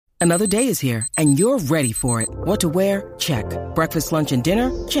Another day is here, and you're ready for it. What to wear? Check. Breakfast, lunch, and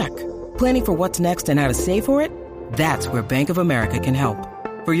dinner? Check. Planning for what's next and how to save for it? That's where Bank of America can help.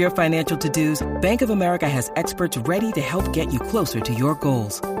 For your financial to-dos, Bank of America has experts ready to help get you closer to your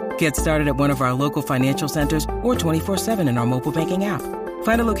goals. Get started at one of our local financial centers or 24/7 in our mobile banking app.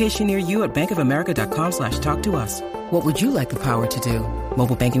 Find a location near you at bankofamerica.com/talktous. What would you like the power to do?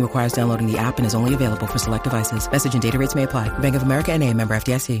 Mobile banking requires downloading the app and is only available for select devices. Message and data rates may apply. Bank of America N.A., member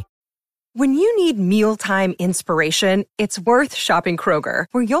FDIC. When you need mealtime inspiration, it's worth shopping Kroger,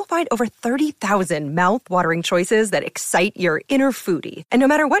 where you'll find over 30,000 mouth-watering choices that excite your inner foodie. And no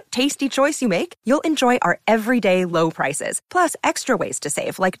matter what tasty choice you make, you'll enjoy our everyday low prices, plus extra ways to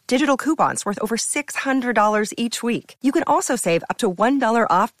save, like digital coupons worth over $600 each week. You can also save up to $1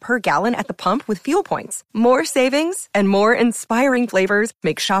 off per gallon at the pump with fuel points. More savings and more inspiring flavors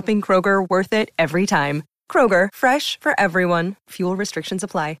make shopping Kroger worth it every time. Kroger, fresh for everyone. Fuel restrictions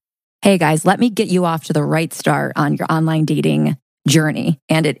apply. Hey guys, let me get you off to the right start on your online dating journey.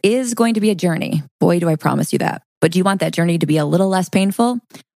 And it is going to be a journey. Boy, do I promise you that. But do you want that journey to be a little less painful?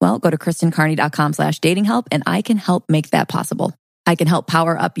 Well, go to KristenCarney.com/datinghelp and I can help make that possible. I can help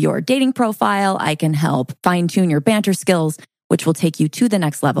power up your dating profile. I can help fine-tune your banter skills, which will take you to the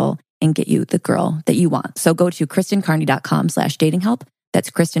next level and get you the girl that you want. So go to KristenCarney.com/datinghelp.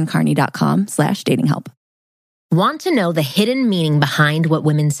 That's KristenCarney.com/datinghelp. Want to know the hidden meaning behind what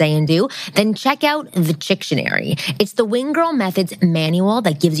women say and do? Then check out the Chictionary. It's the Wing Girl Methods manual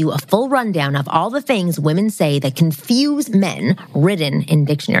that gives you a full rundown of all the things women say that confuse men, written in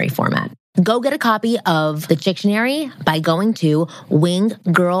dictionary format. Go get a copy of the Chictionary by going to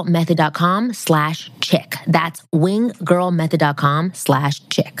winggirlmethod.com/chick. That's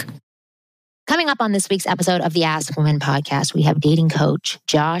winggirlmethod.com/chick. Coming up on this week's episode of the Ask Women podcast, we have dating coach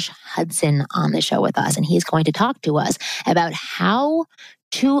Josh Hudson on the show with us, and he's going to talk to us about how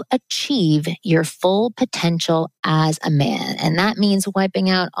to achieve your full potential as a man. And that means wiping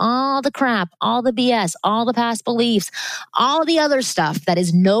out all the crap, all the BS, all the past beliefs, all the other stuff that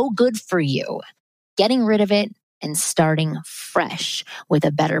is no good for you, getting rid of it and starting fresh with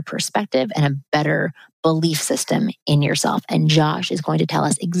a better perspective and a better belief system in yourself. And Josh is going to tell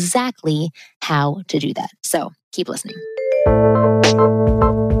us exactly how to do that. So keep listening.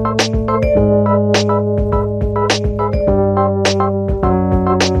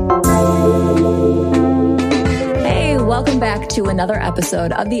 Hey, welcome back to another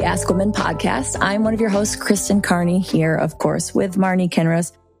episode of the Ask Women podcast. I'm one of your hosts, Kristen Carney, here, of course, with Marni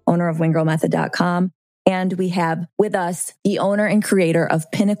Kinross, owner of winggirlmethod.com. And we have with us the owner and creator of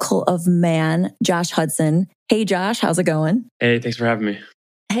Pinnacle of Man, Josh Hudson. Hey, Josh, how's it going? Hey, thanks for having me.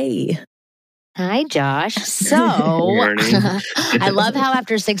 Hey. Hi, Josh. So I love how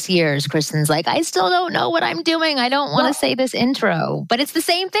after 6 years, Kristen's like, I still don't know what I'm doing. I don't want to say this intro, but it's the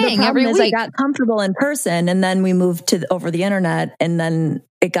same thing every week. I got comfortable in person and then we moved to over the internet and then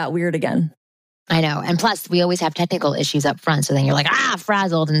it got weird again. I know. And plus, we always have technical issues up front. So then you're like,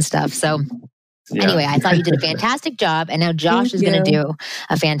 frazzled and stuff. So anyway, I thought you did a fantastic job, and now Josh is going to do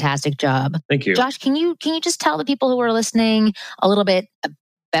a fantastic job. Thank you. Josh, can you just tell the people who are listening a little bit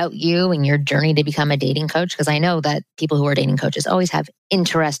about you and your journey to become a dating coach? Because I know that people who are dating coaches always have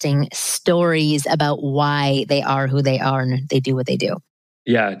interesting stories about why they are who they are and they do what they do.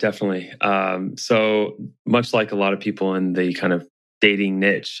 Yeah, definitely. So much like a lot of people in the kind of dating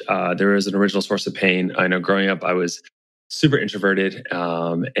niche, there is an original source of pain. I know growing up, I was super introverted.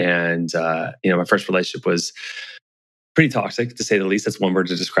 My first relationship was pretty toxic, to say the least. That's one word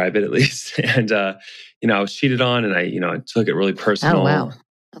to describe it, at least. And, I was cheated on and I took it really personal. Oh, wow.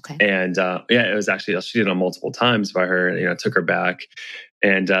 Okay. And, it was actually, I was cheated on multiple times by her, took her back.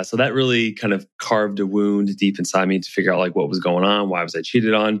 And so that really kind of carved a wound deep inside me to figure out like what was going on, why was I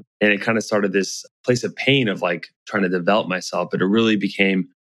cheated on? And it kind of started this place of pain of like trying to develop myself, but it really became,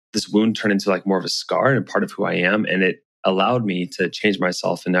 this wound turned into like more of a scar and a part of who I am. And it allowed me to change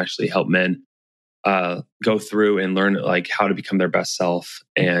myself and actually help men go through and learn like how to become their best self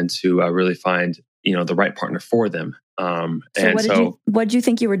and to really find, the right partner for them. What did you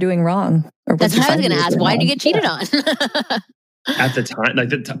think you were doing wrong? Or that's what I was going to ask. Why did you get cheated on? At the time, like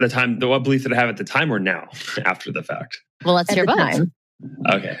the time, the what belief that I have at the time or now after the fact? Well, let's hear both.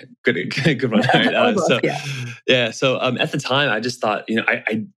 Okay, good one. All right, So at the time, I just thought,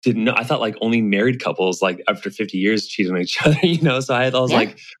 I didn't know. I thought like only married couples, like after 50 years, cheat on each other. So I was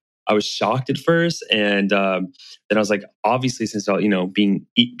like, I was shocked at first, and then I was like, obviously, since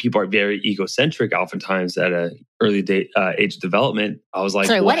people are very egocentric, oftentimes at a early age of development, I was like,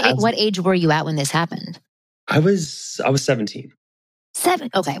 sorry, what age were you at when this happened? I was 17. 7.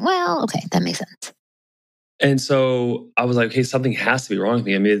 Okay, well, okay, that makes sense. And so I was like, hey, something has to be wrong with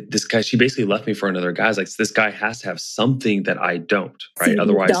me. I mean, this guy, she basically left me for another guy. I was like, this guy has to have something that I don't, right? See,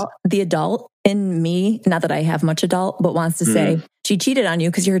 Otherwise, the adult in me, not that I have much adult, but wants to say, she cheated on you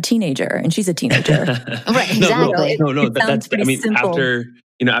because you're a teenager and she's a teenager. Right, exactly. No, that's, I mean, simple.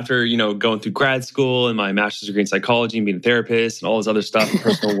 after going through grad school and my master's degree in psychology and being a therapist and all this other stuff and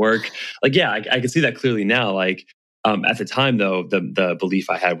personal work, like, yeah, I can see that clearly now. Like, at the time, though, the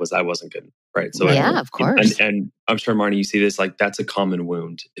belief I had was I wasn't good, right? So yeah, of course. And I'm sure, Marnie, you see this, like, that's a common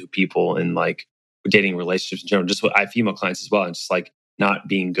wound to people in like dating relationships in general. Just what I have female clients as well, and just like not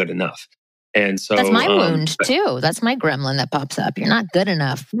being good enough. And so that's my wound too. That's my gremlin that pops up. You're not good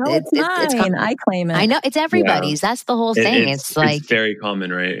enough. No, it's mine. I claim it. I know it's everybody's. Yeah. That's the whole thing. It's very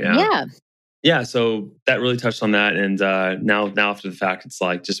common, right? Yeah. So that really touched on that. And now after the fact, it's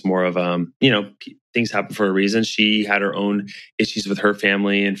like just more of things happen for a reason. She had her own issues with her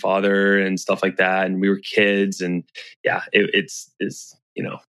family and father and stuff like that, and we were kids, and yeah, it's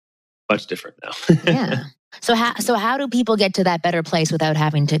much different now. Yeah. So how do people get to that better place without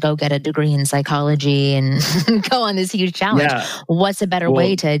having to go get a degree in psychology and go on this huge challenge? Yeah. What's a better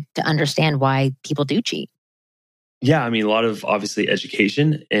way to understand why people do cheat? Yeah, I mean, a lot of obviously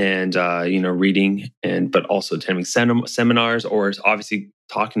education and reading, but also attending seminars, or obviously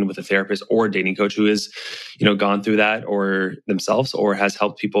talking with a therapist or a dating coach who has gone through that or themselves, or has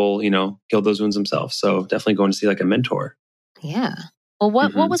helped people heal those wounds themselves. So definitely going to see like a mentor. Yeah. Well,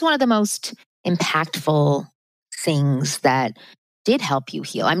 what was one of the most impactful things that did help you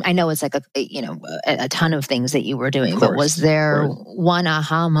heal? I know it's like a ton of things that you were doing, but was there one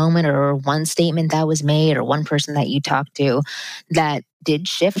aha moment or one statement that was made or one person that you talked to that did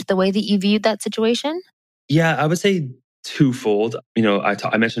shift the way that you viewed that situation? Yeah, I would say twofold.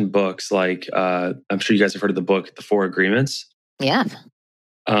 I mentioned books, like I'm sure you guys have heard of the book, The 4 Agreements. Yeah.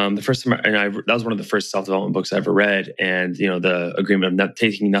 The first time, that was one of the first self-development books I ever read, and the agreement of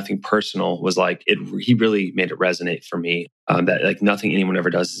taking nothing personal was like he really made it resonate for me. That like nothing anyone ever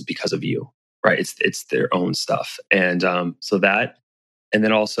does is because of you, right? It's their own stuff, and so that, and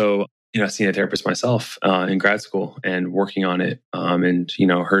then also seeing a therapist myself in grad school and working on it, and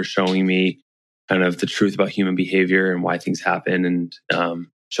her showing me kind of the truth about human behavior and why things happen, and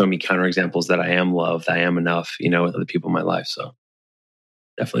showing me counterexamples that I am loved, I am enough, with other people in my life. So.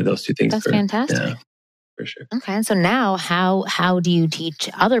 Definitely those two things. That's fantastic. Yeah, for sure. Okay. So now how do you teach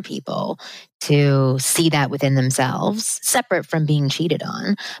other people to see that within themselves, separate from being cheated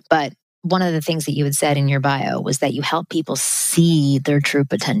on? But one of the things that you had said in your bio was that you help people see their true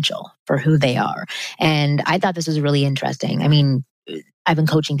potential for who they are. And I thought this was really interesting. I mean, I've been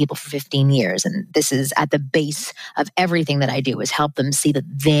coaching people for 15 years, and this is at the base of everything that I do, is help them see that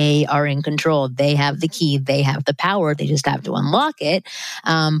they are in control. They have the key. They have the power. They just have to unlock it.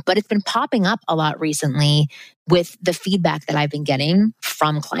 But it's been popping up a lot recently with the feedback that I've been getting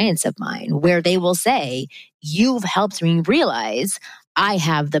from clients of mine, where they will say, you've helped me realize I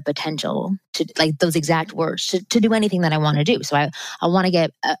have the potential to, like those exact words, to do anything that I want to do. So I want to get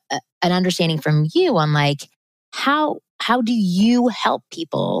an understanding from you on like, how do you help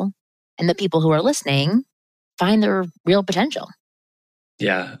people and the people who are listening find their real potential?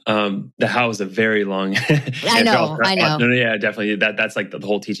 Yeah. The how is a very long I know. No, yeah, definitely. That's like the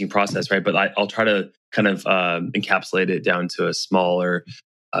whole teaching process, right? But I'll try to kind of encapsulate it down to a smaller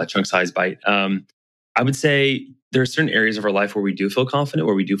chunk size bite. I would say there are certain areas of our life where we do feel confident,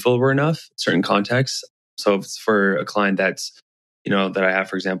 where we do feel we're enough, certain contexts. So if it's for a client that's, that I have,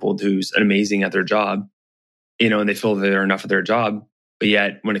 for example, who's amazing at their job, and they feel that they're enough at their job, but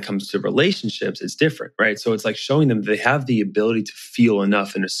yet when it comes to relationships, it's different, right? So it's like showing them they have the ability to feel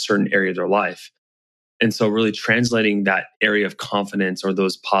enough in a certain area of their life. And so really translating that area of confidence or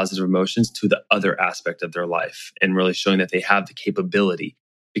those positive emotions to the other aspect of their life, and really showing that they have the capability,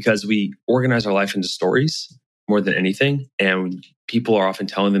 because we organize our life into stories more than anything. And people are often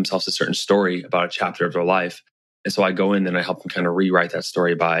telling themselves a certain story about a chapter of their life. And so I go in and I help them kind of rewrite that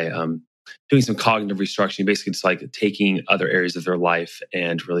story by doing some cognitive restructuring, basically just like taking other areas of their life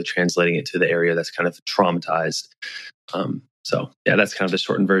and really translating it to the area that's kind of traumatized. So yeah, that's kind of the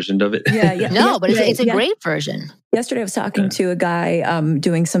shortened version of it. Yeah. No, but it's a great version. Yesterday I was talking to a guy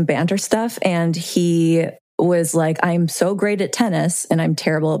doing some banter stuff, and he was like, I'm so great at tennis and I'm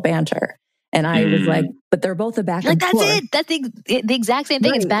terrible at banter. And I was like, but they're both a back and forth. That's it. That's the exact same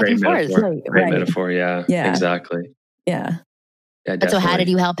thing. Right. It's back and forth. Great metaphor. Yeah, exactly. Yeah. Yeah, but so how did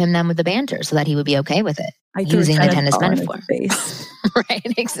you help him then with the banter so that he would be okay with it? Using the tennis metaphor. Right,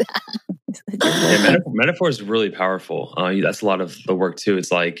 exactly. Metaphor is really powerful. That's a lot of the work too.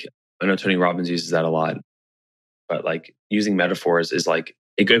 It's like, I know Tony Robbins uses that a lot, but like using metaphors is like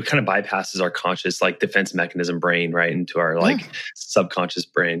it kind of bypasses our conscious like defense mechanism brain right into our like subconscious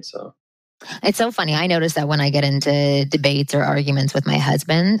brain. So it's so funny. I notice that when I get into debates or arguments with my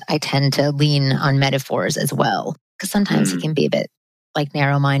husband, I tend to lean on metaphors as well. Because sometimes he can be a bit like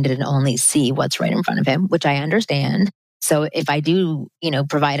narrow-minded and only see what's right in front of him, which I understand. So if I do,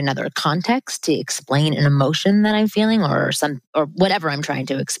 provide another context to explain an emotion that I'm feeling or whatever I'm trying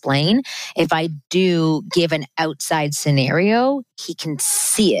to explain, if I do give an outside scenario, he can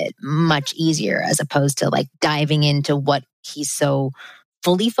see it much easier as opposed to like diving into what he's so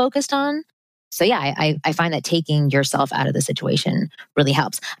fully focused on. So yeah, I find that taking yourself out of the situation really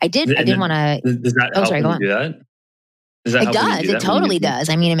helps. I did want to. Does that help when you do that? It does. It totally does.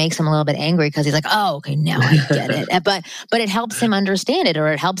 I mean, it makes him a little bit angry because he's like, "Oh, okay, now I get it." But it helps him understand it,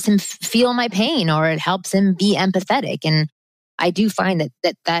 or it helps him feel my pain, or it helps him be empathetic. And I do find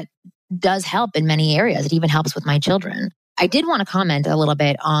that does help in many areas. It even helps with my children. I did want to comment a little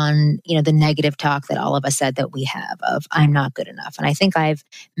bit on, the negative talk that all of us said that we have of I'm not good enough. And I think I've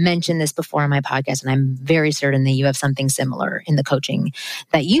mentioned this before on my podcast, and I'm very certain that you have something similar in the coaching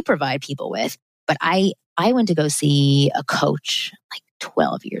that you provide people with. But I went to go see a coach like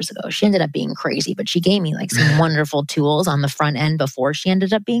 12 years ago. She ended up being crazy, but she gave me like some wonderful tools on the front end before she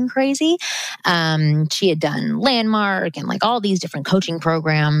ended up being crazy. She had done Landmark and like all these different coaching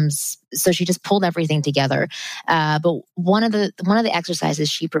programs. So she just pulled everything together. But one of the exercises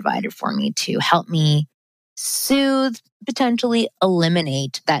she provided for me to help me soothe, potentially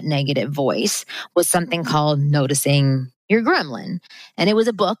eliminate that negative voice was something called Noticing Your Gremlin. And it was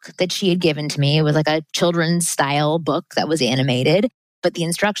a book that she had given to me. It was like a children's style book that was animated. But the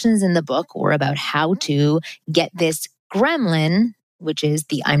instructions in the book were about how to get this gremlin, which is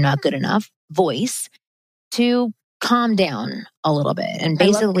the I'm not good enough voice, to calm down a little bit. And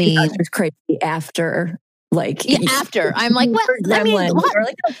basically, it's crazy after. After I'm like, what? I mean, what?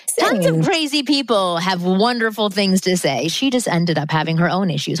 Like, tons of crazy people have wonderful things to say. She just ended up having her own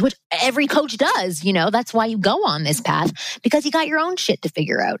issues, which every coach does. That's why you go on this path, because you got your own shit to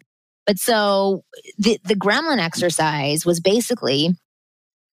figure out. But so the gremlin exercise was basically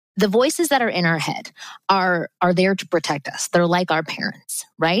the voices that are in our head are there to protect us. They're like our parents,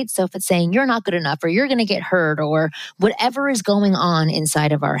 right? So if it's saying you're not good enough or you're going to get hurt or whatever is going on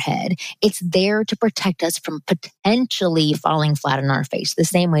inside of our head, it's there to protect us from potentially falling flat on our face. The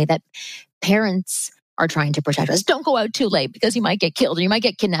same way that parents are trying to protect us. Don't go out too late because you might get killed or you might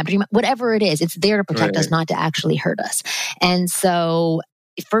get kidnapped. Whatever it is, it's there to protect us, not to actually hurt us. And so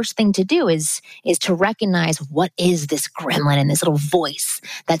the first thing to do is to recognize what is this gremlin and this little voice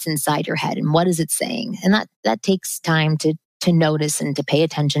that's inside your head and what is it saying? And that takes time to notice and to pay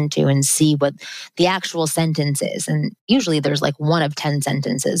attention to and see what the actual sentence is. And usually there's like 1 of 10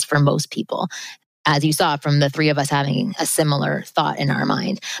 sentences for most people, as you saw from the 3 of us having a similar thought in our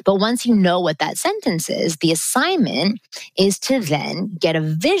mind. But once you know what that sentence is, the assignment is to then get a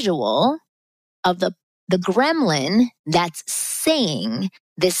visual of the gremlin that's saying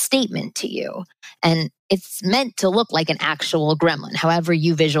this statement to you. And it's meant to look like an actual gremlin, however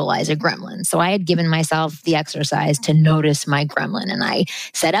you visualize a gremlin. So I had given myself the exercise to notice my gremlin. And I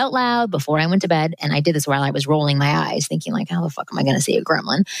said out loud before I went to bed, and I did this while I was rolling my eyes, thinking like, how the fuck am I going to see a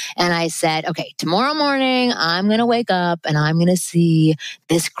gremlin? And I said, okay, tomorrow morning, I'm going to wake up and I'm going to see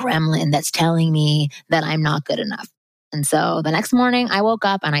this gremlin that's telling me that I'm not good enough. And so the next morning I woke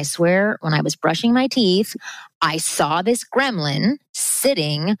up and I swear when I was brushing my teeth, I saw this gremlin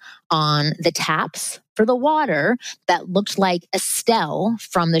sitting on the taps for the water that looked like Estelle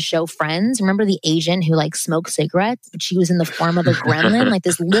from the show Friends. Remember the Asian who like smoked cigarettes, but she was in the form of a gremlin, like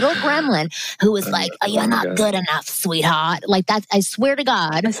this little gremlin who was like, oh, you're not good enough, sweetheart. Like that, I swear to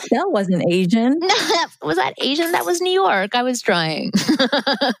God. Estelle wasn't Asian. Was that Asian? That was New York. I was trying.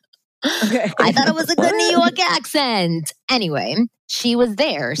 Okay. I thought it was a good New York accent. Anyway, she was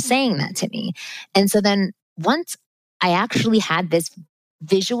there saying that to me. And so then once I actually had this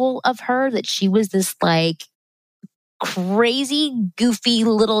visual of her, that she was this like crazy, goofy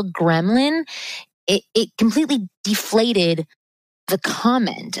little gremlin, it completely deflated the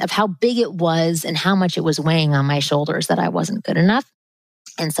comment of how big it was and how much it was weighing on my shoulders that I wasn't good enough.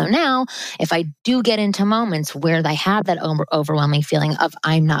 And so now, if I do get into moments where I have that overwhelming feeling of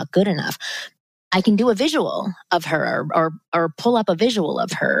I'm not good enough, I can do a visual of her or pull up a visual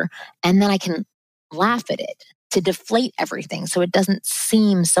of her, and then I can laugh at it to deflate everything so it doesn't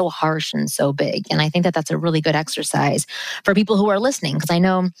seem so harsh and so big. And I think that that's a really good exercise for people who are listening, because I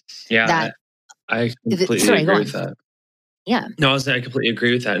know that... I completely agree with that. Yeah. No, I completely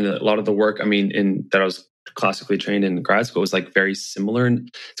agree with that. And a lot of the work, I mean, that I was classically trained in grad school was like very similar. And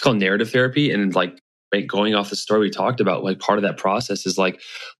it's called narrative therapy. And like right, going off the story we talked about, like part of that process is like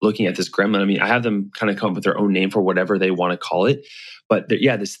looking at this gremlin. I mean, I have them kind of come up with their own name for whatever they want to call it. But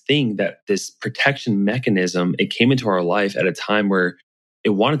this thing, this protection mechanism, it came into our life at a time where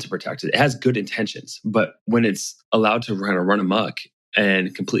it wanted to protect it. It has good intentions, but when it's allowed to kind of run amok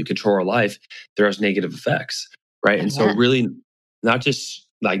and completely control our life, there are negative effects, right? And so really not just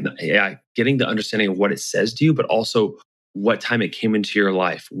like getting the understanding of what it says to you, but also what time it came into your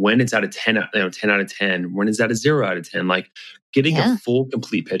life, when it's at a 10 out of 10, when it's at a 0 out of 10, like getting a full,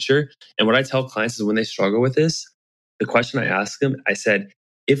 complete picture. And what I tell clients is when they struggle with this, the question I ask them, I said,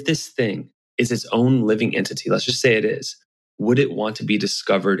 if this thing is its own living entity, let's just say it is, would it want to be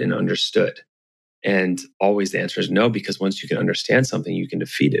discovered and understood? And always the answer is no, because once you can understand something, you can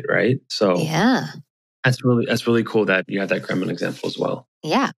defeat it, right? So that's really cool that you had that gremlin example as well.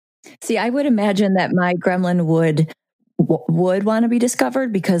 Yeah. See, I would imagine that my gremlin would want to be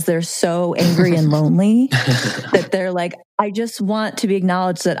discovered because they're so angry and lonely that they're like, I just want to be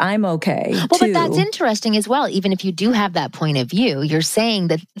acknowledged that I'm okay. Well, but that's interesting as well. Even if you do have that point of view, you're saying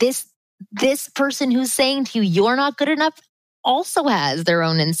that this person who's saying to you, you're not good enough, also has their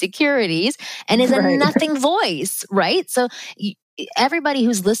own insecurities and is a nothing voice, right? So everybody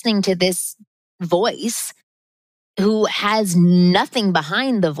who's listening to this voice who has nothing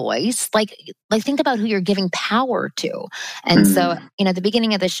behind the voice, like think about who you're giving power to. And so, at the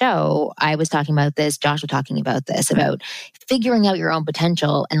beginning of the show, I was talking about this, Josh was talking about this, about figuring out your own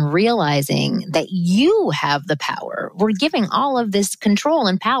potential and realizing that you have the power. We're giving all of this control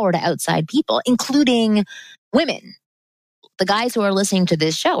and power to outside people, including women. The guys who are listening to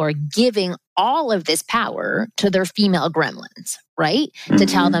this show are giving all of this power to their female gremlins, right? To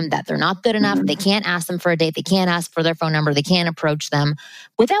tell them that they're not good enough. They can't ask them for a date. They can't ask for their phone number. They can't approach them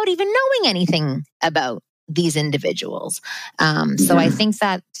without even knowing anything about these individuals. So I think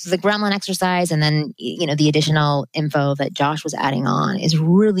that the gremlin exercise and then, the additional info that Josh was adding on is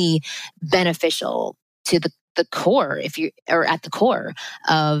really beneficial to the core, at the core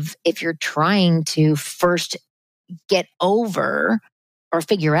of if you're trying to first get over or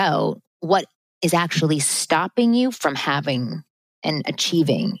figure out what is actually stopping you from having and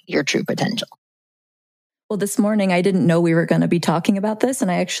achieving your true potential. Well, this morning, I didn't know we were going to be talking about this,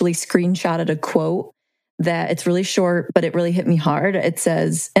 and I actually screenshotted a quote that it's really short, but it really hit me hard. It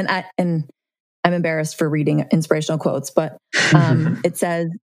says, and I'm embarrassed for reading inspirational quotes, but it says,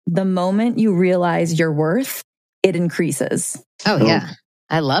 the moment you realize your worth, it increases. Oh, yeah.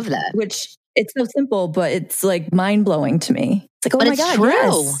 I love that. Which it's so simple, but it's like mind blowing to me. It's like, oh my God, true.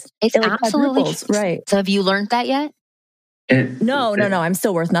 yes. It's absolutely true. Right. So have you learned that yet? No. I'm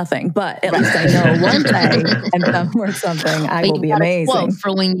still worth nothing, but at least I know one day I'm worth something. I will be amazing.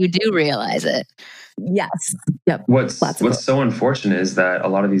 For when you do realize it. Yes. Yep. What's so unfortunate is that a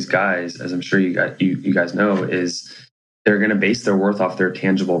lot of these guys, as I'm sure you guys know, is they're going to base their worth off their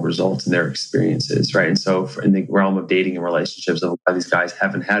tangible results and their experiences, right? And so in the realm of dating and relationships, a lot of these guys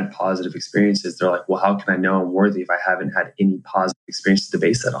haven't had positive experiences. They're like, well, how can I know I'm worthy if I haven't had any positive experiences to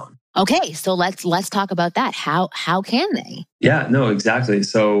base that on? Okay, so let's talk about that. How can they? Yeah, no, exactly.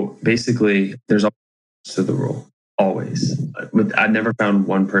 So basically, there's always to the rule. Always. I've never found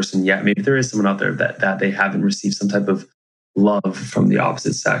one person yet. Maybe there is someone out there that they haven't received some type of love from the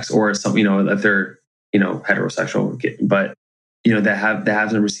opposite sex, or some, that they're heterosexual, but that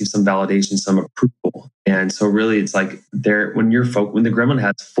hasn't received some validation, some approval. And so really it's like when the gremlin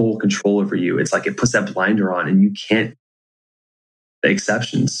has full control over you, it's like it puts that blinder on and you can't the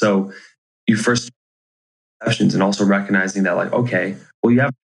exceptions. So you first exceptions and also recognizing that like, okay, well, you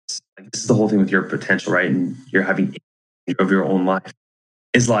have this is the whole thing with your potential, right? And you're having of your own life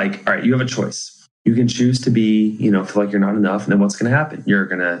is like, all right, you have a choice. You can choose to be, feel like you're not enough. And then what's going to happen? You're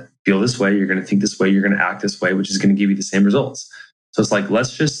going to feel this way. You're going to think this way. You're going to act this way, which is going to give you the same results. So it's like,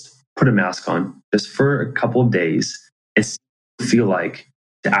 let's just put a mask on just for a couple of days and feel like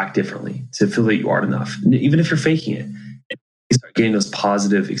to act differently, to feel that you aren't enough. Even if you're faking it, you start getting those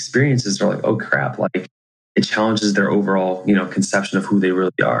positive experiences. They're like, oh crap. Like it challenges their overall, conception of who they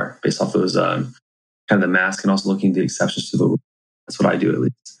really are based off those kind of the mask and also looking at the exceptions to the rule. That's what I do at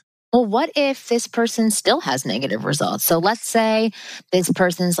least. Well, what if this person still has negative results? So let's say this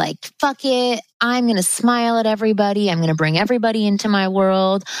person's like, fuck it. I'm going to smile at everybody. I'm going to bring everybody into my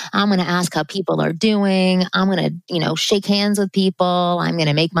world. I'm going to ask how people are doing. I'm going to, shake hands with people. I'm going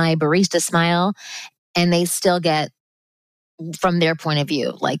to make my barista smile. And they still get, from their point of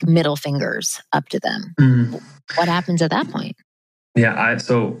view, like middle fingers up to them. Mm-hmm. What happens at that point? Yeah,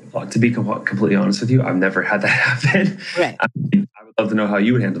 so to be completely honest with you, I've never had that happen. Right. I would love to know how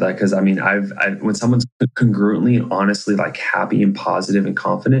you would handle that because I've when someone's congruently, honestly, like happy and positive and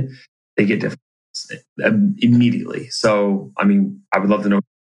confident, they get different. immediately. So, I mean, I would love to know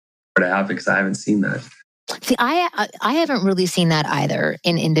where to have it because I haven't seen that. See, I haven't really seen that either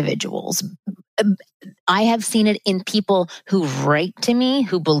in individuals. I have seen it in people who write to me,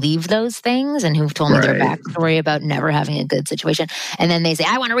 who believe those things and who've told me their backstory about never having a good situation. And then they say,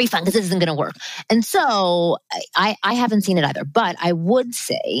 I want a refund because this isn't going to work. And so I haven't seen it either. But I would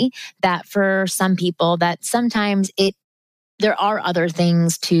say that for some people that sometimes there are other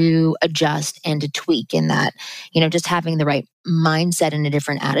things to adjust and to tweak in that, just having the right mindset and a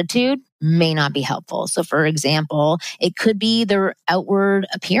different attitude may not be helpful. So for example, it could be their outward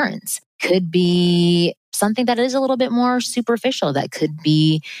appearance, could be something that is a little bit more superficial, that could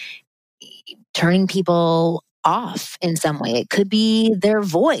be turning people off in some way. It could be their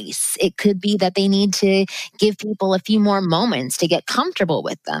voice. It could be that they need to give people a few more moments to get comfortable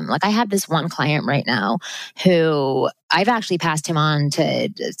with them. Like I have this one client right now who I've actually passed him on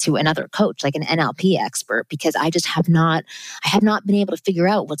to another coach, like an NLP expert, because I have not been able to figure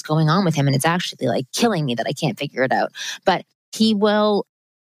out what's going on with him. And it's actually like killing me that I can't figure it out. But he will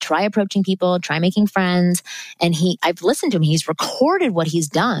try approaching people, try making friends. And I've listened to him. He's recorded what he's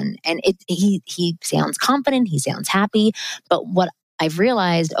done. And he sounds confident. He sounds happy. But what I've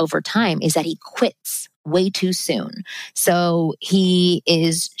realized over time is that he quits way too soon. So he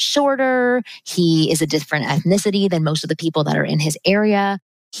is shorter. He is a different ethnicity than most of the people that are in his area.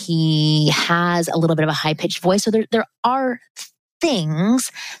 He has a little bit of a high-pitched voice. So there are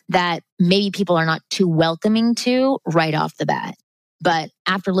things that maybe people are not too welcoming to right off the bat. But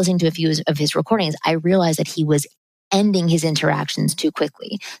after listening to a few of his recordings, I realized that he was ending his interactions too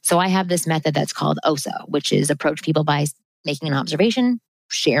quickly. So I have this method that's called OSA, which is approach people by making an observation,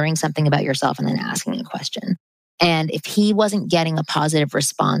 sharing something about yourself, and then asking a question. And if he wasn't getting a positive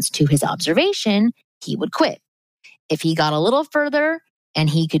response to his observation, he would quit. If he got a little further and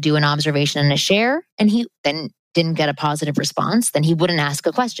he could do an observation and a share, and he then didn't get a positive response, then he wouldn't ask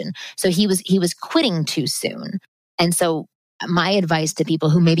a question. So he was quitting too soon. And so my advice to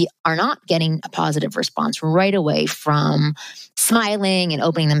people who maybe are not getting a positive response right away from smiling and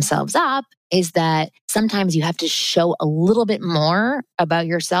opening themselves up is that sometimes you have to show a little bit more about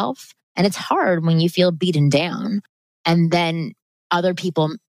yourself. And it's hard when you feel beaten down. And then other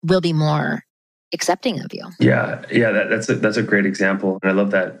people will be more accepting of you. Yeah, that's a great example. And I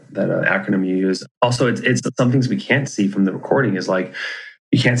love that acronym you use. Also, it's some things we can't see from the recording is like,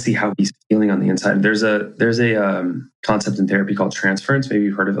 you can't see how he's feeling on the inside. There's a concept in therapy called transference. Maybe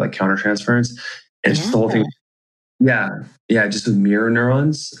you've heard of it, like countertransference. And it's just the whole thing. Yeah, just with mirror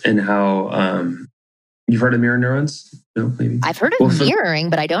neurons and how you've heard of mirror neurons. No, maybe I've heard of mirroring,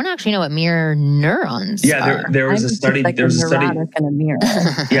 but I don't actually know what mirror neurons are. There was a study. Like there was a study. And a mirror.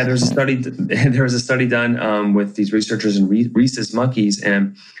 Yeah, there was a study. There was a study done with these researchers and rhesus monkeys,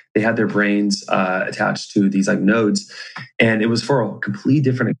 and they had their brains attached to these like nodes, and it was for a completely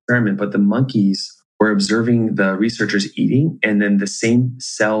different experiment. But the monkeys were observing the researchers eating, and then the same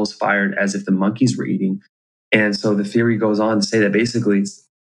cells fired as if the monkeys were eating. And so the theory goes on to say that basically,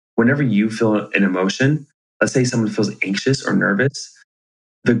 whenever you feel an emotion, let's say someone feels anxious or nervous,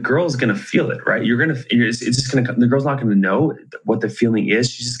 the girl's going to feel it, right? It's just going to, the girl's not going to know what the feeling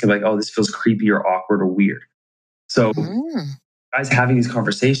is. She's just going to be like, oh, this feels creepy or awkward or weird. So guy's having these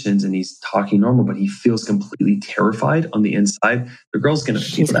conversations and he's talking normal, but he feels completely terrified on the inside. The girl's going to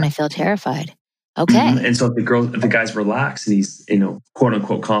feel She's going to feel terrified. Okay. Mm-hmm. And so if the guy's relaxed and he's, quote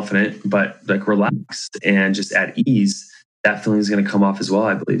unquote confident, but like relaxed and just at ease, that feeling is going to come off as well,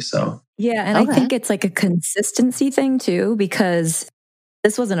 I believe so. Yeah. And I think it's like a consistency thing too, because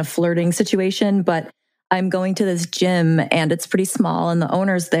this wasn't a flirting situation, but I'm going to this gym and it's pretty small and the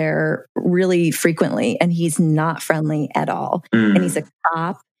owner's there really frequently and he's not friendly at all. And he's a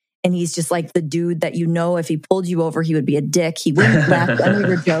cop and he's just like the dude that, if he pulled you over, he would be a dick. He wouldn't laugh at any of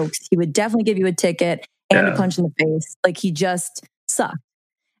your jokes. He would definitely give you a ticket and a punch in the face. Like he just sucked.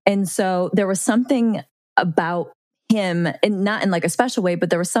 And so there was something about him, and not in like a special way, but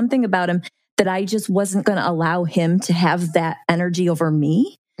there was something about him that I just wasn't going to allow him to have that energy over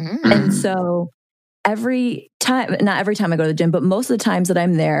me. And so not every time I go to the gym, but most of the times that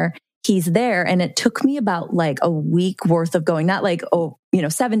I'm there, he's there. And it took me about like a week worth of going, not like,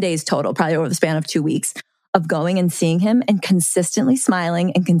 7 days total, probably over the span of 2 weeks of going and seeing him and consistently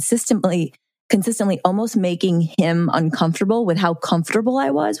smiling and consistently almost making him uncomfortable with how comfortable I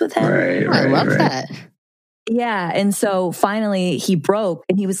was with him. Right, I love that. Yeah. And so finally he broke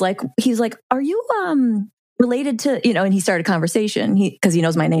and he was like, are you related to, and he started a conversation because he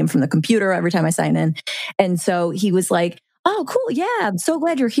knows my name from the computer every time I sign in. And so he was like, oh, cool. Yeah. I'm so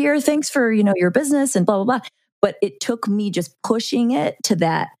glad you're here. Thanks for, your business and blah, blah, blah. But it took me just pushing it to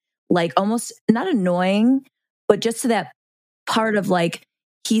that like almost not annoying, but just to that part of like,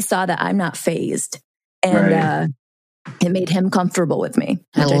 he saw that I'm not phased, and it made him comfortable with me,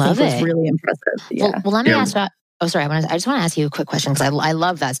 which I love think it. was really impressive. Yeah. Well, let me ask about. Oh, sorry. I just want to ask you a quick question because I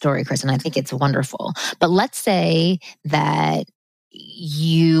love that story, Chris, and I think it's wonderful. But let's say that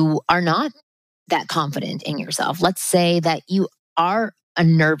you are not that confident in yourself. Let's say that you are a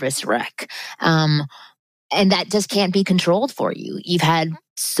nervous wreck, and that just can't be controlled for you. You've had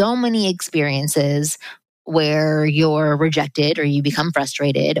so many experiences where you're rejected or you become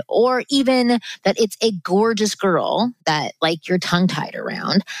frustrated, or even that it's a gorgeous girl that like you're tongue-tied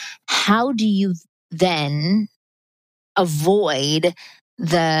around. How do you then avoid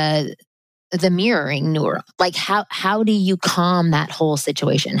the mirroring neuron? Like how do you calm that whole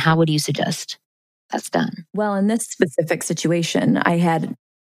situation? How would you suggest that's done? Well, in this specific situation, I had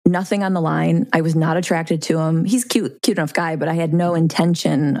nothing on the line. I was not attracted to him. He's cute enough guy, but I had no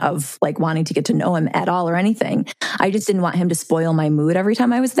intention of like wanting to get to know him at all or anything. I just didn't want him to spoil my mood every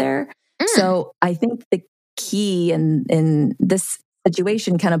time I was there. So I think the key in this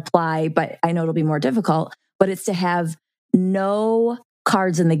situation can apply, but I know it'll be more difficult, but it's to have no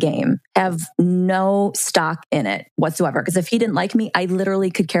cards in the game, have no stock in it whatsoever. Because if he didn't like me, I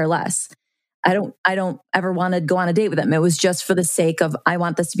literally could care less. I don't ever want to go on a date with him. It was just for the sake of, I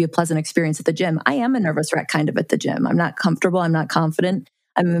want this to be a pleasant experience at the gym. I am a nervous wreck kind of at the gym. I'm not comfortable. I'm not confident.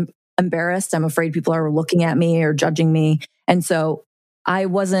 I'm embarrassed. I'm afraid people are looking at me or judging me. And so I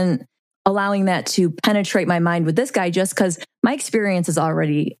wasn't allowing that to penetrate my mind with this guy just because my experience is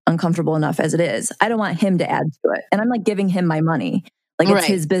already uncomfortable enough as it is. I don't want him to add to it. And I'm like giving him my money. Like it's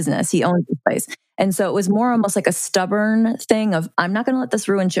his business. He owns the place. And so it was more almost like a stubborn thing of, I'm not going to let this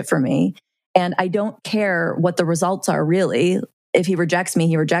ruin shit for me. And I don't care what the results are really. If he rejects me,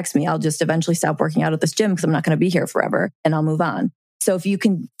 he rejects me. I'll just eventually stop working out at this gym because I'm not going to be here forever and I'll move on. So if you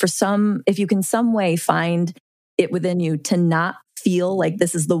can some way find it within you to not feel like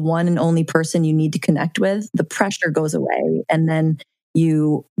this is the one and only person you need to connect with, the pressure goes away and then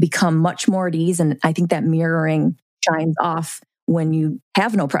you become much more at ease. And I think that mirroring shines off when you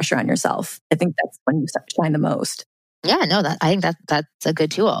have no pressure on yourself. I think that's when you shine the most. Yeah, no, I think that's a good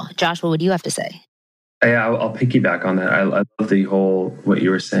tool. Josh, what would you have to say? Yeah, I'll piggyback on that. I love the whole, what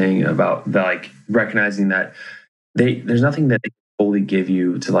you were saying about the, like recognizing that there's nothing that they can fully give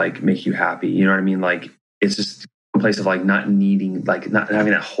you to like make you happy. You know what I mean? Like it's just a place of like not needing, like not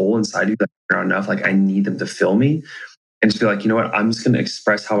having that hole inside you that you're not enough. Like I need them to fill me and just be like, you know what? I'm just going to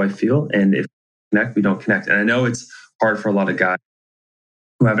express how I feel. And if we connect, we don't connect. And I know it's hard for a lot of guys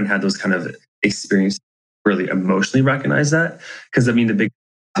who haven't had those kind of experiences really emotionally recognize that. Because I mean, the big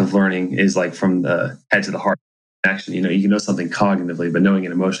of learning is like from the head to the heart connection. You know, you can know something cognitively, but knowing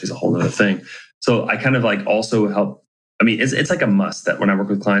it emotionally is a whole other thing. So I kind of like also help. I mean, it's like a must that when I work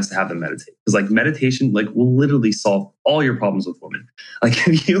with clients to have them meditate, because like meditation like will literally solve all your problems with women. Like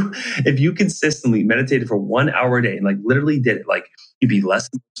if you consistently meditated for 1 hour a day and like literally did it, like you'd be less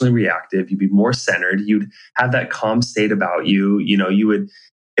emotionally reactive, you'd be more centered, you'd have that calm state about you. You know,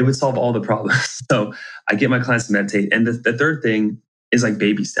 it would solve all the problems. So I get my clients to meditate. And the third thing is like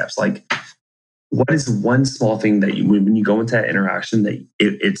baby steps. Like what is one small thing that when you go into that interaction that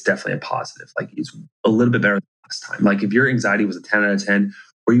it's definitely a positive, like it's a little bit better than last time. Like if your anxiety was a 10 out of 10,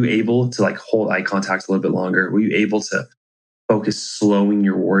 were you able to like hold eye contact a little bit longer? Were you able to focus slowing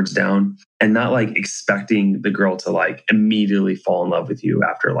your words down and not like expecting the girl to like immediately fall in love with you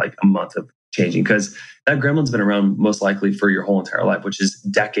after like a month of changing? Because that gremlin's been around most likely for your whole entire life, which is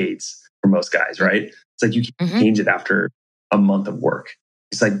decades for most guys, right? It's like you can't change it after a month of work.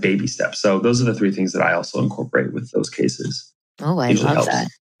 It's like baby steps. So those are the three things that I also incorporate with those cases. Oh, I love that.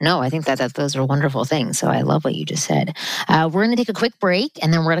 No, I think that those are wonderful things. So I love what you just said. We're going to take a quick break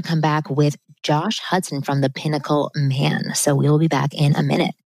and then we're going to come back with Josh Hudson from The Pinnacle Man. So we'll be back in a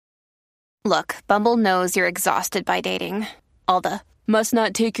minute. Look, Bumble knows you're exhausted by dating. All the must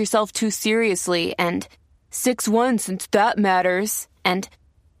not take yourself too seriously and 6'1" since that matters. And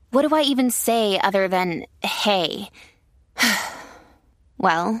what do I even say other than hey?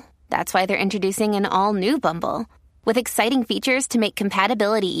 Well, that's why they're introducing an all-new Bumble with exciting features to make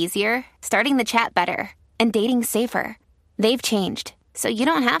compatibility easier, starting the chat better, and dating safer. They've changed, so you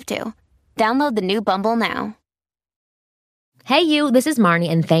don't have to. Download the new Bumble now. Hey you, this is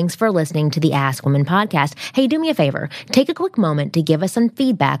Marnie, and thanks for listening to the Ask Women podcast. Hey, do me a favor. Take a quick moment to give us some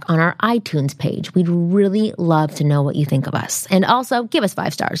feedback on our iTunes page. We'd really love to know what you think of us. And also, give us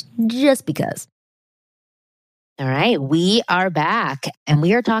 5 stars, just because. All right, we are back, and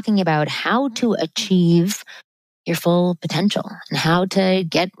we are talking about how to achieve your full potential and how to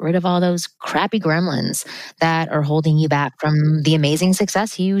get rid of all those crappy gremlins that are holding you back from the amazing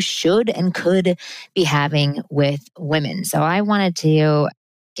success you should and could be having with women. So I wanted to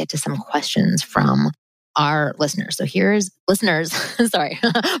get to some questions from our listeners. So here's listeners, sorry,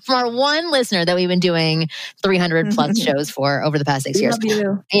 from our one listener that we've been doing 300 plus shows for over the past 6 years. Love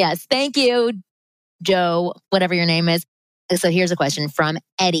you. Yes. Thank you, Joe, whatever your name is. So here's a question from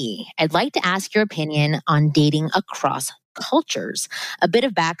Eddie. I'd like to ask your opinion on dating across cultures. A bit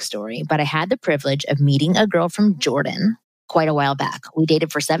of backstory, but I had the privilege of meeting a girl from Jordan quite a while back. We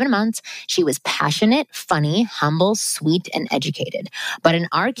dated for 7 months. She was passionate, funny, humble, sweet, and educated. But in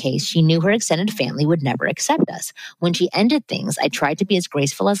our case, she knew her extended family would never accept us. When she ended things, I tried to be as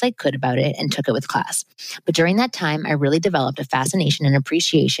graceful as I could about it and took it with class. But during that time, I really developed a fascination and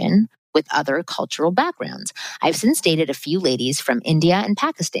appreciation with other cultural backgrounds. I've since dated a few ladies from India and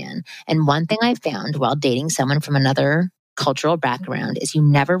Pakistan. And one thing I found while dating someone from another cultural background is you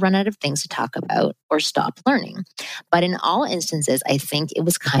never run out of things to talk about or stop learning. But in all instances, I think it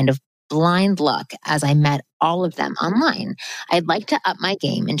was kind of blind luck as I met all of them online. I'd like to up my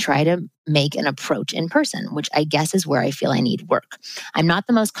game and try to make an approach in person, which I guess is where I feel I need work. I'm not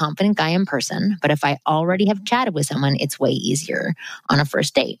the most confident guy in person, but if I already have chatted with someone, it's way easier on a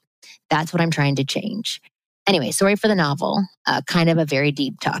first date. That's what I'm trying to change. Anyway, sorry for the novel. Kind of a very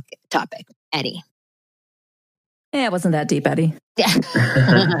deep topic. Eddie. Yeah, it wasn't that deep, Eddie. Yeah. It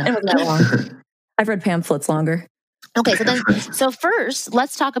wasn't that long. I've read pamphlets longer. Okay, so first,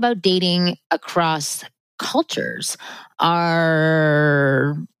 let's talk about dating across cultures.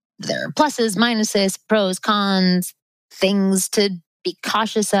 Are there pluses, minuses, pros, cons, things to be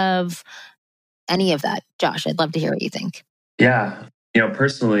cautious of? Any of that? Josh, I'd love to hear what you think. Yeah.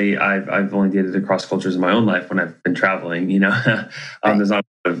 Personally, I've only dated across cultures in my own life when I've been traveling. There's not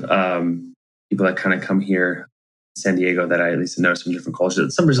a lot of people that kind of come here, San Diego, that I at least know some different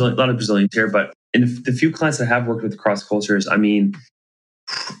cultures. A lot of Brazilians here, but in the few clients that have worked with across cultures, I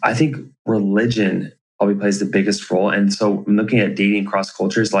think religion probably plays the biggest role. And so I'm looking at dating across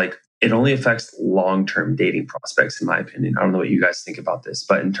cultures, like it only affects long-term dating prospects, in my opinion. I don't know what you guys think about this,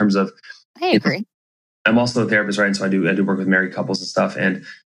 but in terms of, I agree. I'm also a therapist, right? And so I do work with married couples and stuff. And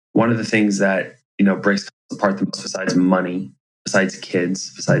one of the things that, breaks apart the most, besides money, besides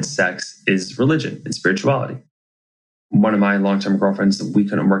kids, besides sex, is religion and spirituality. One of my long-term girlfriends, we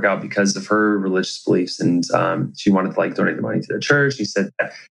couldn't work out because of her religious beliefs. And she wanted to donate the money to the church. She said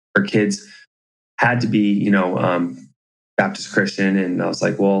that her kids had to be, Baptist Christian. And I was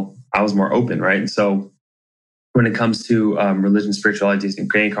like, well, I was more open, right? And so when it comes to religion, spirituality, and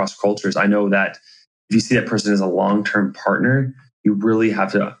dating across cultures, I know that if you see that person as a long-term partner, you really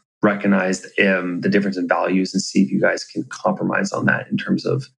have to recognize the difference in values and see if you guys can compromise on that in terms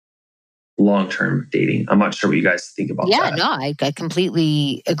of long-term dating. I'm not sure what you guys think about that. Yeah, no, I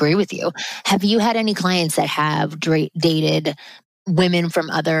completely agree with you. Have you had any clients that have dated women from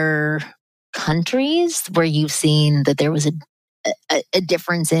other countries where you've seen that there was a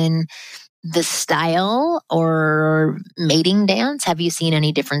difference in the style or mating dance? Have you seen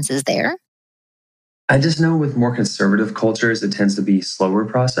any differences there? I just know with more conservative cultures, it tends to be a slower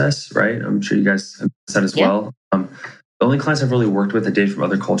process, right? I'm sure you guys have said as well. The only clients I've really worked with that dated from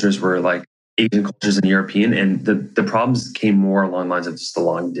other cultures were like Asian cultures and European. And the problems came more along the lines of just the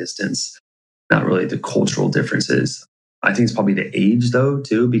long distance, not really the cultural differences. I think it's probably the age though,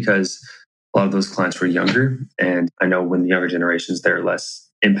 too, because a lot of those clients were younger. And I know when the younger generations, they're less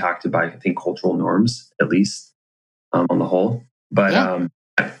impacted by, I think, cultural norms, at least on the whole. But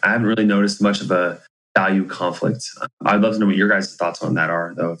I haven't really noticed much of a value conflict. I'd love to know what your guys' thoughts on that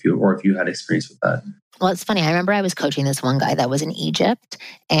are, though, if you had experience with that. Well, it's funny. I remember I was coaching this one guy that was in Egypt,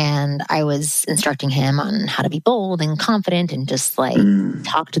 and I was instructing him on how to be bold and confident and just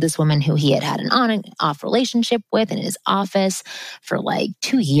talk to this woman who he had an on and off relationship with in his office for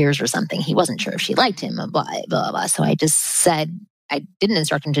 2 years or something. He wasn't sure if she liked him, blah, blah, blah. So I just said, I didn't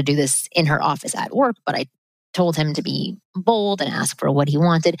instruct him to do this in her office at work, but I told him to be bold and ask for what he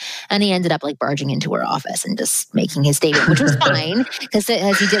wanted. And he ended up barging into her office and just making his statement, which was fine because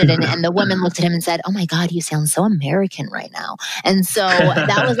as he did it. And the woman looked at him and said, "Oh my God, you sound so American right now." And so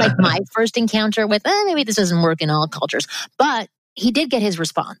that was my first encounter with, maybe this doesn't work in all cultures, but he did get his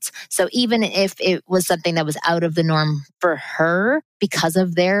response. So even if it was something that was out of the norm for her because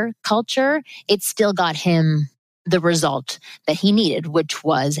of their culture, it still got him the result that he needed, which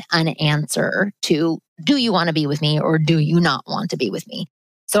was an answer to, do you want to be with me or do you not want to be with me?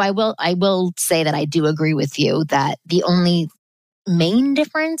 So I will say that I do agree with you that the only main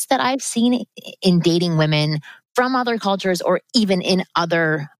difference that I've seen in dating women from other cultures or even in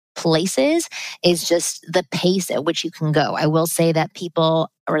other places is just the pace at which you can go. I will say that people,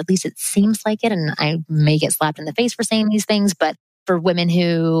 or at least it seems like it, and I may get slapped in the face for saying these things, but for women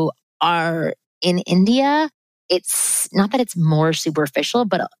who are in India, it's not that it's more superficial,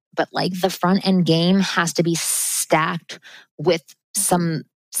 but like the front end game has to be stacked with some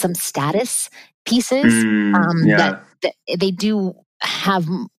status pieces that they do have.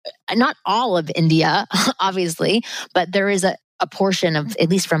 Not all of India, obviously, but there is a portion of, at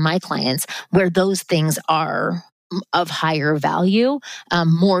least from my clients, where those things are of higher value,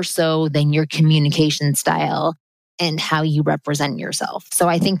 more so than your communication style and how you represent yourself. So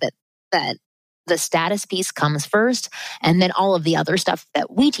I think that the status piece comes first, and then all of the other stuff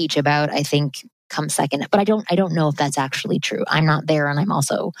that we teach about, I think, comes second. But I don't know if that's actually true. I'm not there, and I'm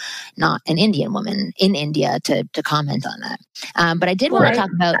also not an Indian woman in India to comment on that. But I did want to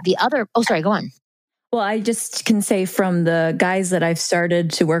talk about the other. Oh, sorry, go on. Well, I just can say from the guys that I've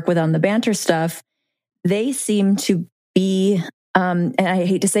started to work with on the banter stuff, they seem to be, and I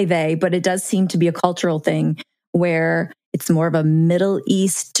hate to say they, but it does seem to be a cultural thing where it's more of a Middle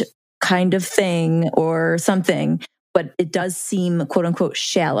East kind of thing or something, but it does seem quote unquote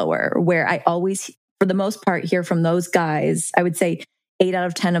shallower, where I always, for the most part, hear from those guys. I would say 8 out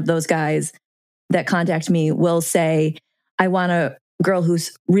of 10 of those guys that contact me will say, I want a girl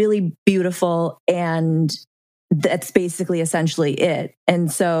who's really beautiful, and that's basically essentially it.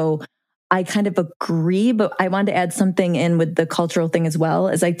 And so I kind of agree, but I wanted to add something in with the cultural thing as well,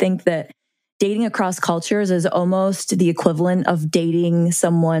 as I think that dating across cultures is almost the equivalent of dating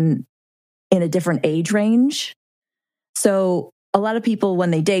someone in a different age range. So a lot of people,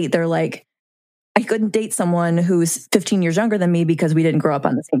 when they date, they're like, I couldn't date someone who's 15 years younger than me because we didn't grow up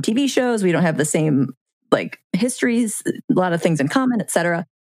on the same TV shows. We don't have the same histories, a lot of things in common, etc.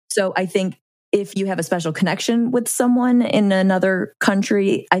 So I think if you have a special connection with someone in another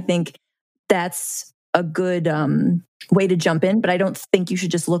country, I think that's a good way to jump in. But I don't think you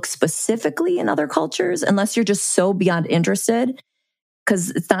should just look specifically in other cultures unless you're just so beyond interested,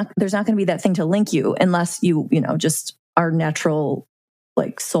 because there's not going to be that thing to link you unless you just are natural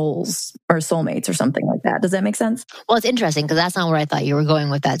souls or soulmates or something like that. Does that make sense? Well, it's interesting because that's not where I thought you were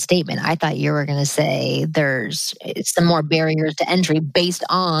going with that statement. I thought you were going to say there's some more barriers to entry based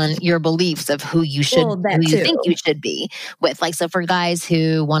on your beliefs of who you should, who you think you should be with. So for guys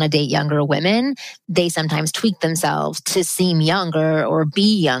who want to date younger women, they sometimes tweak themselves to seem younger or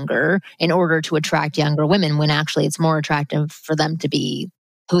be younger in order to attract younger women, when actually it's more attractive for them to be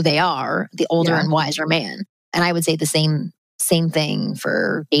who they are, the older and wiser man. And I would say the same thing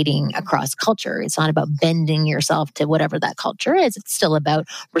for dating across culture. It's not about bending yourself to whatever that culture is. It's still about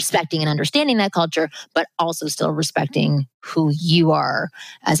respecting and understanding that culture, but also still respecting who you are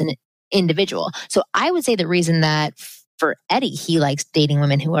as an individual. So I would say the reason that for Eddie, he likes dating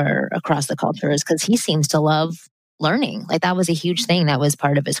women who are across the culture is because he seems to love learning. That was a huge thing that was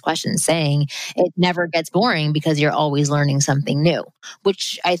part of his question, saying it never gets boring because you're always learning something new,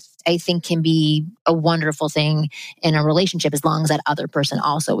 which I think can be a wonderful thing in a relationship, as long as that other person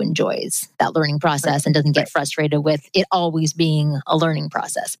also enjoys that learning process and doesn't get frustrated with it always being a learning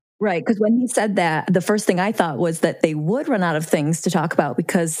process. Right. Because when he said that, the first thing I thought was that they would run out of things to talk about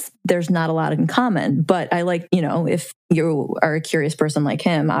because there's not a lot in common. But I if you are a curious person like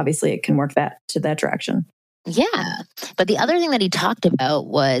him, obviously it can work to that direction. Yeah. But the other thing that he talked about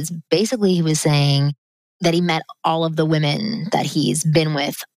was basically he was saying that he met all of the women that he's been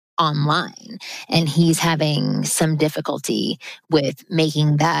with online, and he's having some difficulty with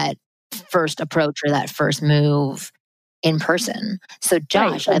making that first approach or that first move in person. So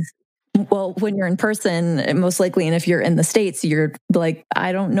Josh, well, when you're in person, most likely, and if you're in the States, you're like,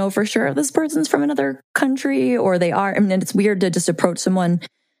 I don't know for sure if this person's from another country or they are. I mean, it's weird to just approach someone.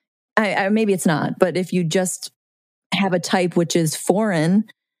 Maybe it's not, but if you just have a type which is foreign,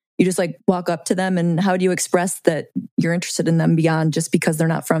 you just walk up to them, and how do you express that you're interested in them beyond just because they're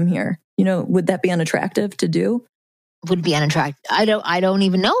not from here? Would that be unattractive to do? Would be unattractive. I don't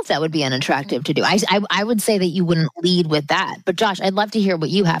even know if that would be unattractive to do. I would say that you wouldn't lead with that. But Josh, I'd love to hear what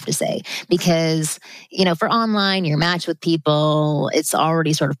you have to say, because, for online, you're matched with people. It's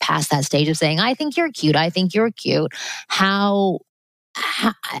already sort of past that stage of saying, I think you're cute. I think you're cute. I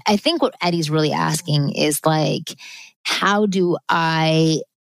think what Eddie's really asking is how do I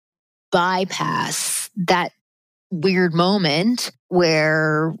bypass that weird moment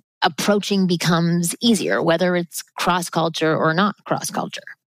where approaching becomes easier, whether it's cross-culture or not cross-culture?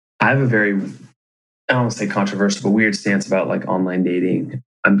 I have a very, I don't want to say controversial, but weird stance about online dating.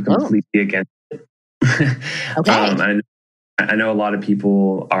 I'm completely against it. Okay. I know a lot of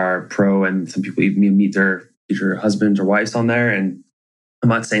people are pro, and some people even meet their future husbands or wives on there. And I'm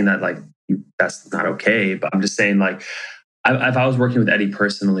not saying that like that's not okay, but I'm just saying like, if I was working with Eddie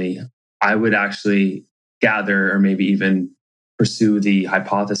personally, I would actually gather or maybe even pursue the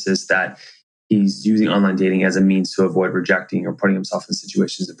hypothesis that he's using online dating as a means to avoid rejecting or putting himself in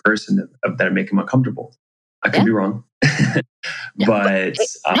situations in person that make him uncomfortable. I could be wrong. But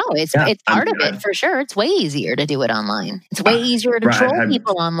it's part of it for sure. It's way easier to do it online. It's way easier to troll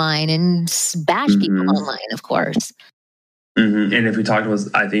people online and bash people online, of course. And if we talked about,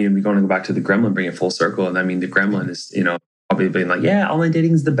 I think we're going to go back to the gremlin, bring it full circle. And I mean, the gremlin is, probably being like, yeah, online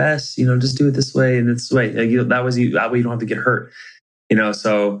dating is the best, just do it this way and this way. Like, that way you don't have to get hurt,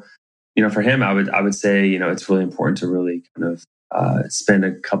 So, for him, I would say, it's really important to really kind of spend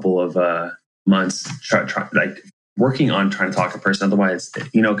a couple of months like working on trying to talk to a person. Otherwise,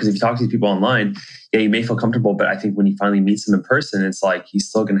 because if you talk to these people online, you may feel comfortable, but I think when you finally meet them in person, it's like he's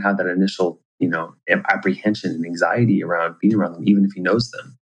still going to have that initial, apprehension and anxiety around being around them, even if he knows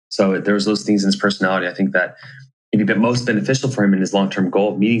them. So there's those things in his personality. I think that it'd be most beneficial for him in his long-term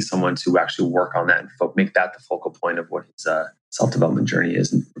goal of meeting someone to actually work on that and make that the focal point of what his self-development journey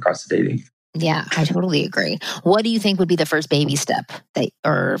is in regards to dating. Yeah, I totally agree. What do you think would be the first baby step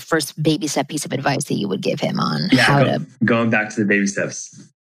first baby step piece of advice that you would give him on how to... Going back to the baby steps.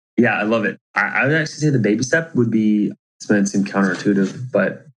 Yeah, I love it. I would actually say the baby step would be, it's going to seem counterintuitive,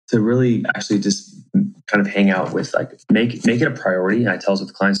 but to really actually just kind of hang out with, like, make it a priority. And I tell this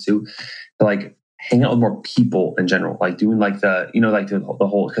with clients too, to like hang out with more people in general, like doing like the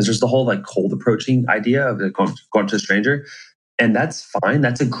whole, because there's the whole like cold approaching idea of going to a stranger. And that's fine.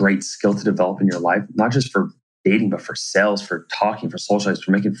 That's a great skill to develop in your life, not just for dating, but for sales, for talking, for socializing,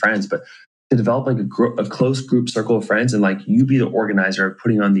 for making friends, but to develop like a close group circle of friends. And like you be the organizer of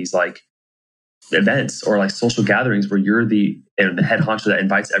putting on these like events or like social gatherings where you're the head honcho that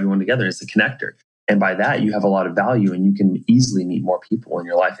invites everyone together. It's a connector. And by that, you have a lot of value and you can easily meet more people in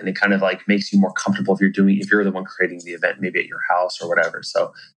your life. And it kind of like makes you more comfortable if you're the one creating the event, maybe at your house or whatever.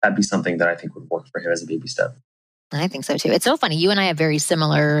 So that'd be something that I think would work for him as a baby step. I think so too. It's so funny. You and I have very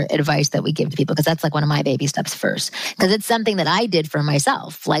similar advice that we give to people because that's like one of my baby steps first. Because it's something that I did for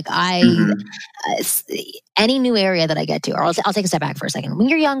myself. Like any new area that I get to, or I'll take a step back for a second. When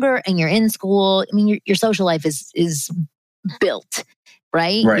you're younger and you're in school, I mean, your social life is built,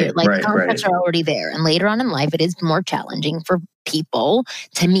 right? The concepts are already there. And later on in life, it is more challenging for people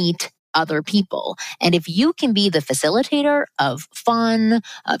to meet other people. And if you can be the facilitator of fun,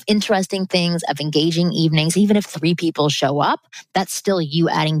 of interesting things, of engaging evenings, even if 3 people show up, that's still you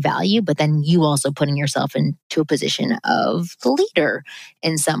adding value, but then you also putting yourself into a position of the leader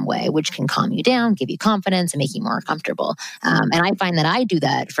in some way, which can calm you down, give you confidence, and make you more comfortable. And I find that I do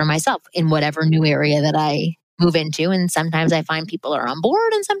that for myself in whatever new area that I move into. And sometimes I find people are on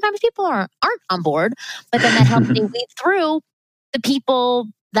board and sometimes people aren't on board, but then that helps me weed through the people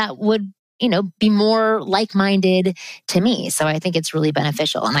that would, be more like-minded to me. So I think it's really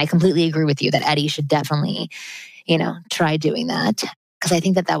beneficial. And I completely agree with you that Eddie should definitely, try doing that. Because I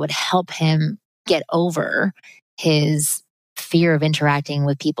think that would help him get over his fear of interacting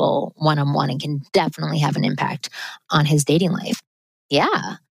with people one-on-one and can definitely have an impact on his dating life.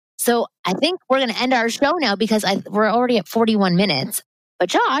 Yeah. So I think we're going to end our show now because we're already at 41 minutes. But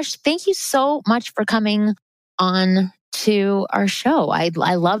Josh, thank you so much for coming on to our show. I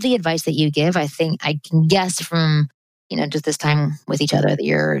love the advice that you give. I think I can guess from, just this time with each other that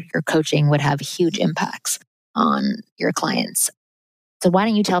your coaching would have huge impacts on your clients. So why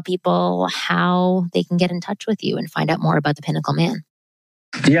don't you tell people how they can get in touch with you and find out more about the Pinnacle Man?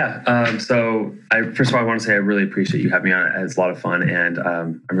 Yeah. So first of all, I want to say I really appreciate you having me on. It's a lot of fun and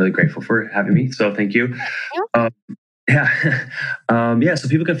I'm really grateful for having me. So thank you. So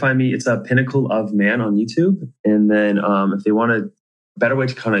people can find me. It's a Pinnacle of Man on YouTube. And then if they want a better way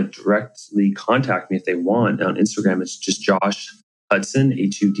to kind of directly contact me if they want on Instagram, it's just Josh Hudson,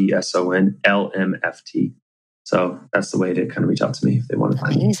 HUDSON LMFT. So that's the way to kind of reach out to me if they want to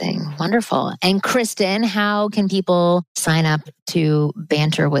find me. Amazing. Wonderful. And Kristen, how can people sign up to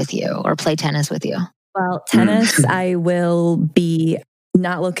banter with you or play tennis with you? Well, tennis, I will be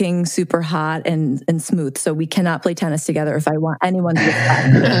not looking super hot and smooth. So we cannot play tennis together if I want anyone to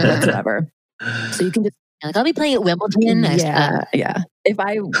get whatsoever. So you can just... I'll be playing at Wimbledon. Yeah. If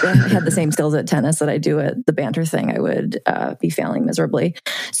I had the same skills at tennis that I do at the banter thing, I would be failing miserably.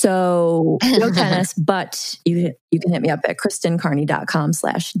 So no tennis, but you can hit me up at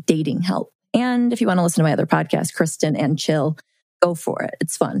KristenCarney.com/dating help. And if you want to listen to my other podcast, Kristen and Chill, go for it.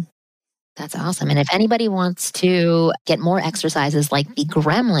 It's fun. That's awesome. And if anybody wants to get more exercises like the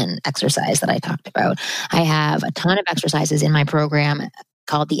Gremlin exercise that I talked about, I have a ton of exercises in my program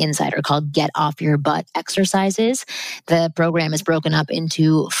called The Insider, called Get Off Your Butt Exercises. The program is broken up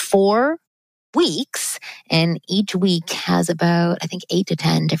into 4 weeks, and each week has about, I think, 8 to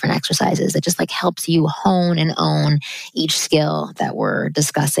 10 different exercises that just like helps you hone and own each skill that we're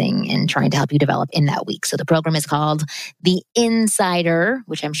discussing and trying to help you develop in that week. So the program is called The Insider,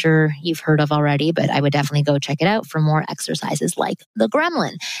 which I'm sure you've heard of already, but I would definitely go check it out for more exercises like the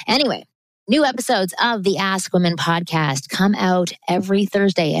Gremlin. Anyway, new episodes of the Ask Women podcast come out every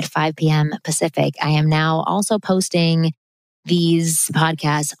Thursday at 5 p.m. Pacific. I am now also posting these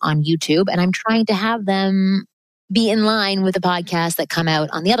podcasts on YouTube, and I'm trying to have them be in line with the podcasts that come out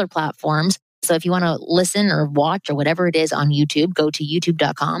on the other platforms. So if you want to listen or watch or whatever it is on YouTube, go to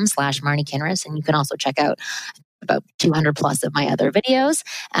youtube.com/Marnie Kinrys, and you can also check out about 200 plus of my other videos.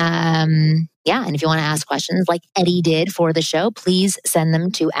 And if you want to ask questions like Eddie did for the show, please send them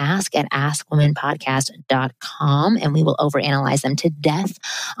to ask@askwomenpodcast.com, and we will overanalyze them to death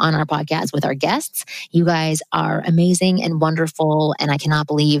on our podcast with our guests. You guys are amazing and wonderful, and I cannot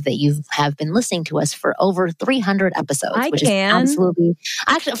believe that you have been listening to us for over 300 episodes, which is absolutely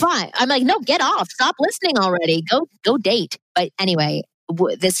actually fine. I'm like, no, get off, stop listening already, go date. But anyway,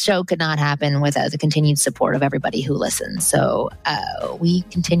 this show could not happen without the continued support of everybody who listens. So we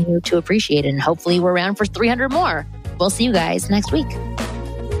continue to appreciate it, and hopefully we're around for 300 more. We'll see you guys next week.